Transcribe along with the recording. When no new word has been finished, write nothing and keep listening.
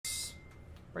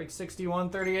Break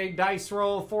 6138 dice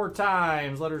roll 4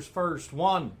 times. Letters first.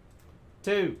 1,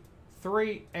 2,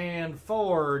 3, and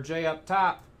 4. J up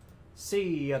top.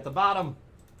 C at the bottom.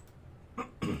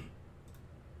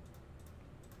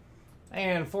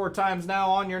 And 4 times now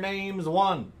on your names.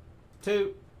 1,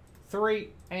 2, 3,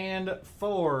 and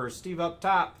 4. Steve up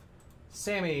top.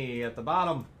 Sammy at the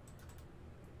bottom.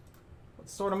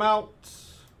 Let's sort them out.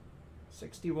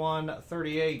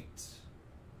 6138.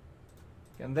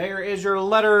 And there is your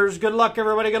letters. Good luck,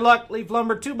 everybody. Good luck. Leaf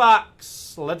Lumber 2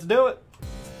 box. Let's do it.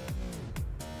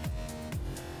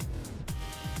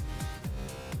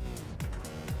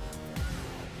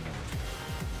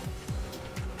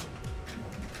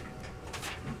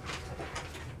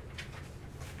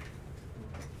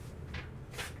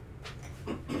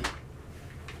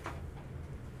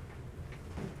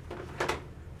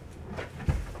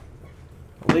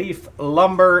 Leaf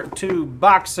Lumber 2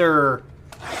 boxer.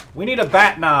 We need a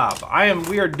bat knob.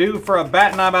 We are due for a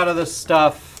bat knob out of this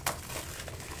stuff.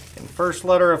 And first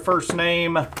letter of first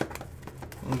name. And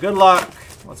good luck.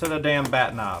 Let's hit a damn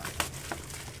bat knob.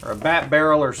 Or a bat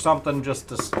barrel or something just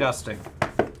disgusting.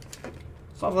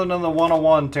 Something in the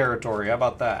 101 territory. How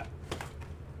about that?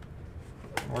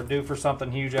 We're due for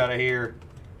something huge out of here.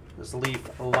 This Leaf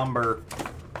Lumber.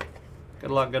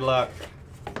 Good luck, good luck.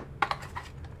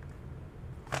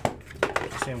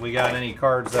 See if we got any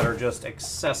cards that are just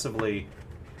excessively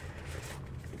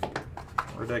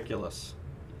ridiculous.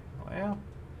 Well,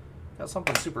 got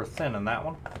something super thin in that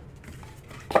one.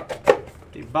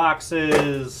 The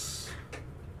boxes.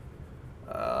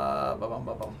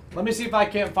 Let me see if I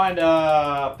can't find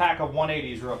a pack of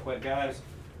 180s real quick, guys.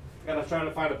 I gotta try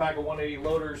to find a pack of 180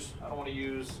 loaders. I don't want to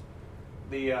use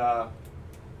the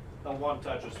one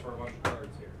touches for a bunch of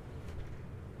cards here.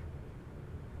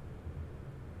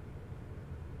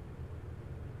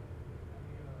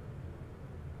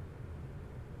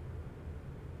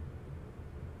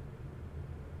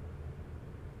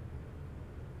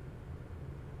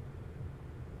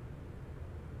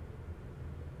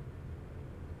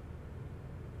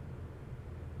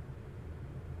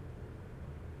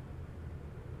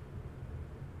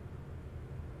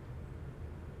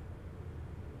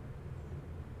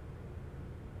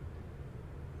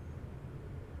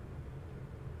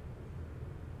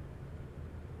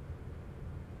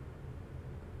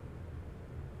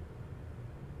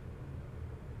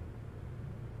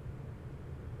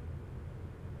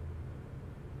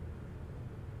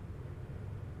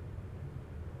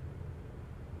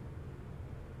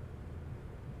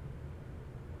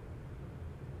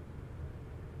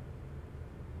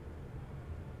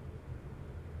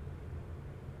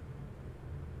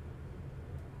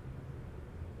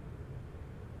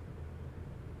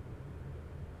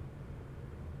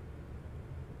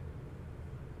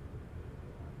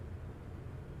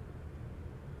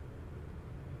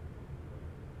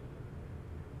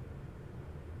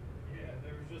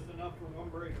 Enough for one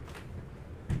break.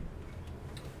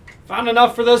 Found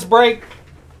enough for this break.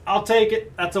 I'll take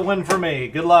it. That's a win for me.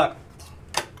 Good luck.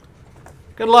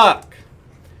 Good luck.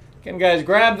 Again, guys,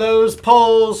 grab those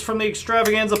pulls from the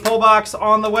Extravaganza pull box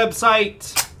on the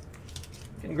website.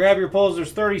 You can grab your pulls.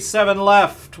 There's 37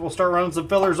 left. We'll start running some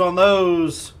fillers on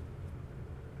those.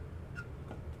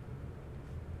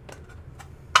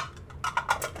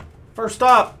 First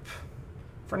up,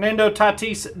 Fernando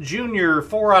Tatis Jr.,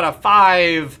 4 out of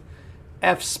 5.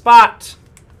 F spot,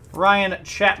 Ryan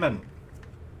Chapman.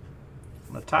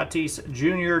 The Tatis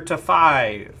Jr. to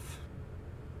 5.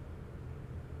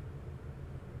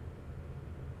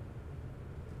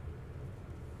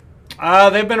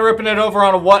 They've been ripping it over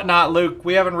on Whatnot, Luke.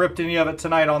 We haven't ripped any of it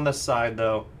tonight on this side,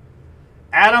 though.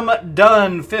 Adam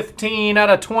Dunn, 15 out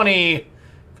of 20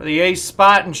 for the ace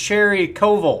spot, and Sherry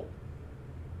Koval.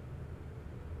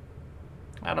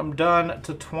 Adam Dunn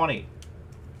to 20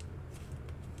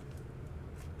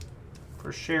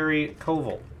 for Sherry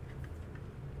Koval.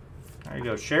 There you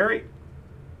go, Sherry.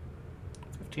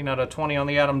 15 out of 20 on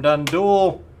the Adam Dunn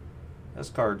duel. This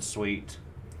card's sweet.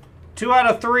 2 out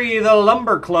of 3, the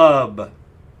Lumber Club.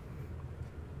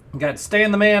 We got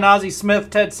Stan the Man, Ozzie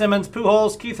Smith, Ted Simmons,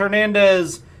 Pujols, Keith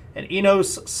Hernandez, and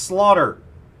Enos Slaughter.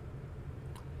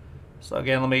 So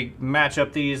again, let me match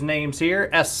up these names here.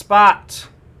 S spot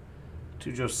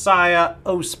to Josiah,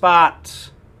 O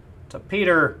spot to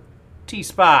Peter, T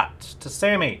spot to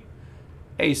Sammy,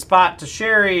 A spot to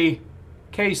Sherry,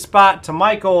 K spot to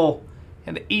Michael,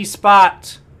 and the E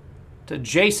spot to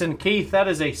Jason Keith. That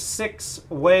is a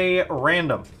 6-way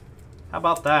random. How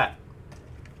about that?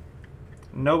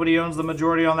 Nobody owns the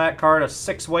majority on that card. A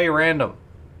 6-way random.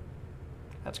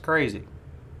 That's crazy.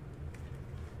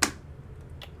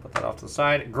 Put Put that off to the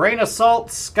side. Grain of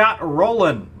Salt, Scott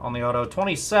Rowland on the auto.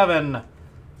 27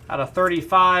 out of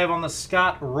 35 on the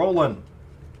Scott Rowland.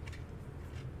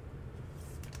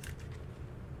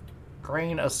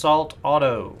 Grain of Salt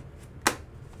auto.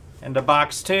 Into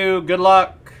box 2. Good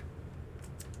luck.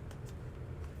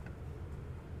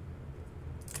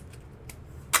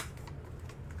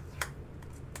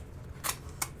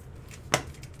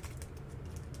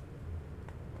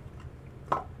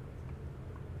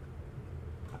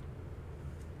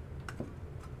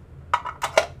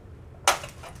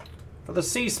 For the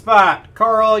C spot,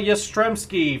 Carl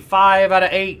Yastrzemski, 5 out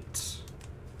of 8.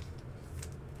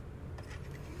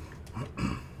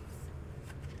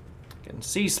 Getting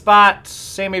C spot,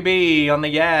 Sammy B on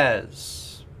the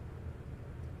Yaz.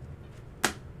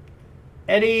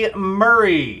 Eddie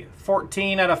Murray,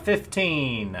 14 out of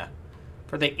 15.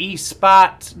 For the E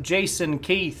spot, Jason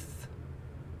Keith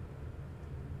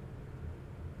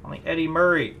on the Eddie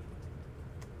Murray.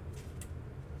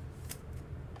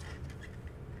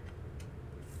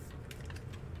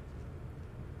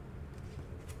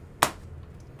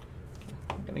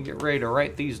 Gonna get ready to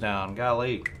write these down.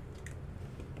 Golly.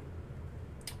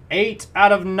 8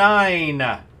 out of 9.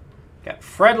 Got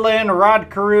Fred Lynn, Rod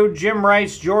Carew, Jim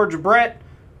Rice, George Brett,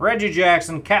 Reggie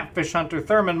Jackson, Catfish Hunter,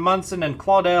 Thurman Munson, and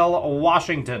Claudell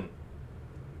Washington.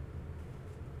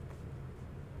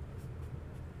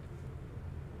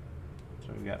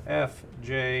 So we've got F,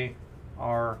 J,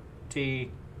 R,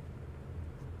 T,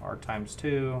 R times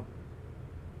 2,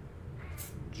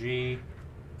 G,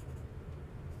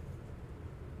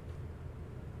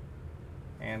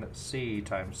 and C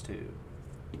times 2.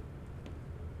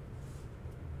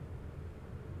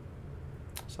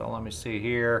 So let me see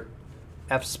here.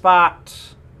 F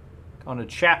spot, going to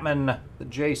Chapman. The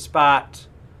J spot,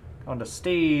 going to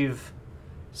Steve.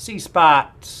 C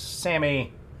spot,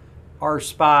 Sammy. R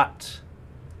spot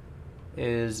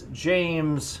is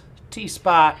James. T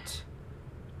spot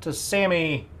to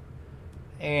Sammy.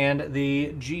 And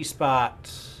the G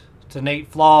spot to Nate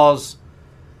Flaws.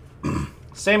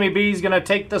 Sammy B is going to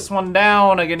take this one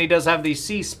down. Again, he does have the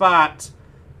C spot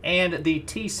and the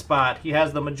T spot. He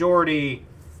has the majority.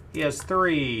 He has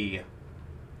 3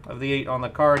 of the 8 on the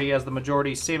card. He has the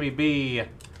majority. Sammy B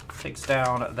takes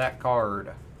down that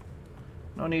card.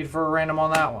 No need for a random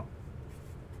on that one.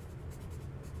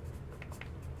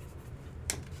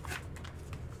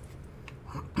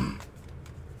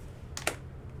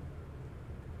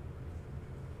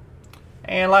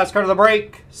 And last card of the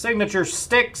break, Signature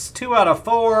Sticks, 2 out of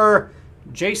 4,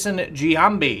 Jason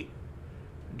Giambi.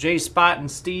 J Spot and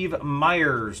Steve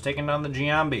Myers taking down the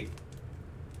Giambi.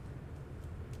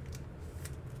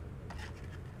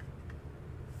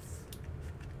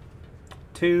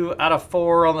 Two out of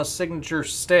 4 on the Signature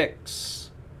Sticks.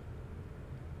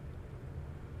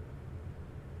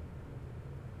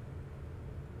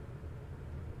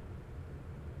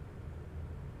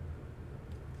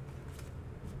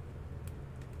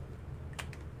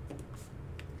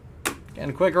 And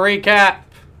a quick recap.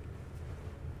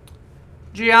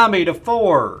 Giambi to 4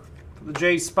 for the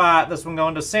J spot. This one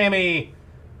going to Sammy.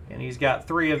 And he's got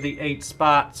 3 of the 8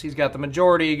 spots. He's got the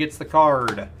majority. He gets the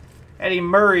card. Eddie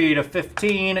Murray to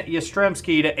 15.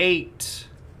 Yastrzemski to 8.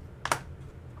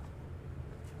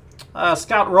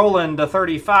 Scott Rowland to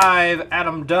 35.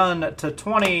 Adam Dunn to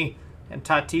 20. And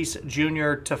Tatis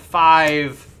Jr. to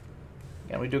 5.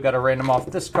 And we do got a random off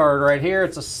this card right here.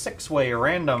 It's a 6-way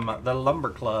random. The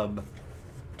Lumber Club.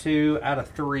 2 out of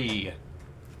 3.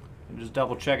 I'm just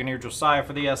double checking here. Josiah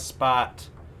for the S spot.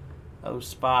 O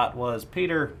spot was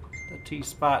Peter. The T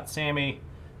spot, Sammy.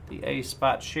 The A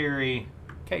spot, Sherry.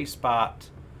 K spot,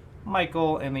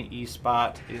 Michael. And the E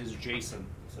spot is Jason.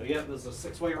 So, yeah, this is a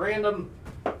 6-way random.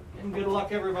 And good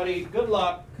luck, everybody. Good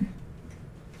luck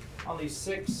on the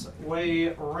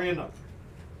 6-way random.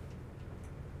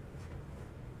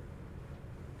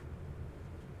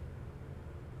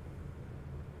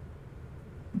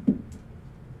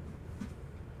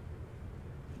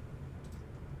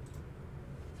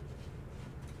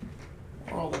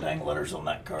 All the dang letters on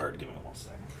that card. Give me 1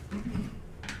 second.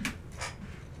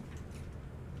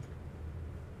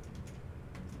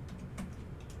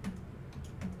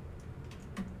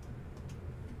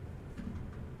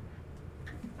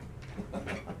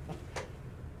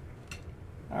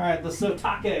 All right, the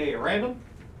Sotake random.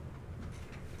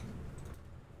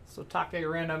 Sotake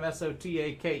random,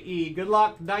 S-O-T-A-K-E. Good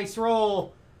luck, dice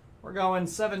roll. We're going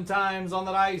 7 times on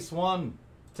the dice. 1,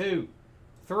 2,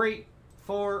 3,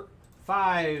 4,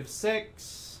 5,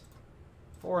 6.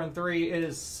 4 and 3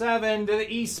 is 7 to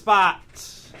the E spot.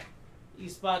 E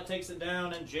spot takes it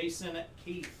down, and Jason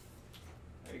Keith.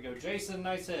 There you go, Jason.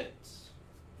 Nice hit.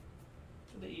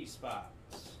 the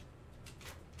E-spots.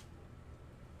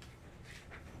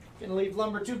 Gonna leave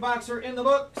Lumber 2 Boxer in the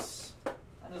books.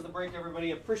 That is the break,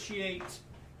 everybody. Appreciate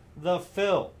the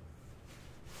fill.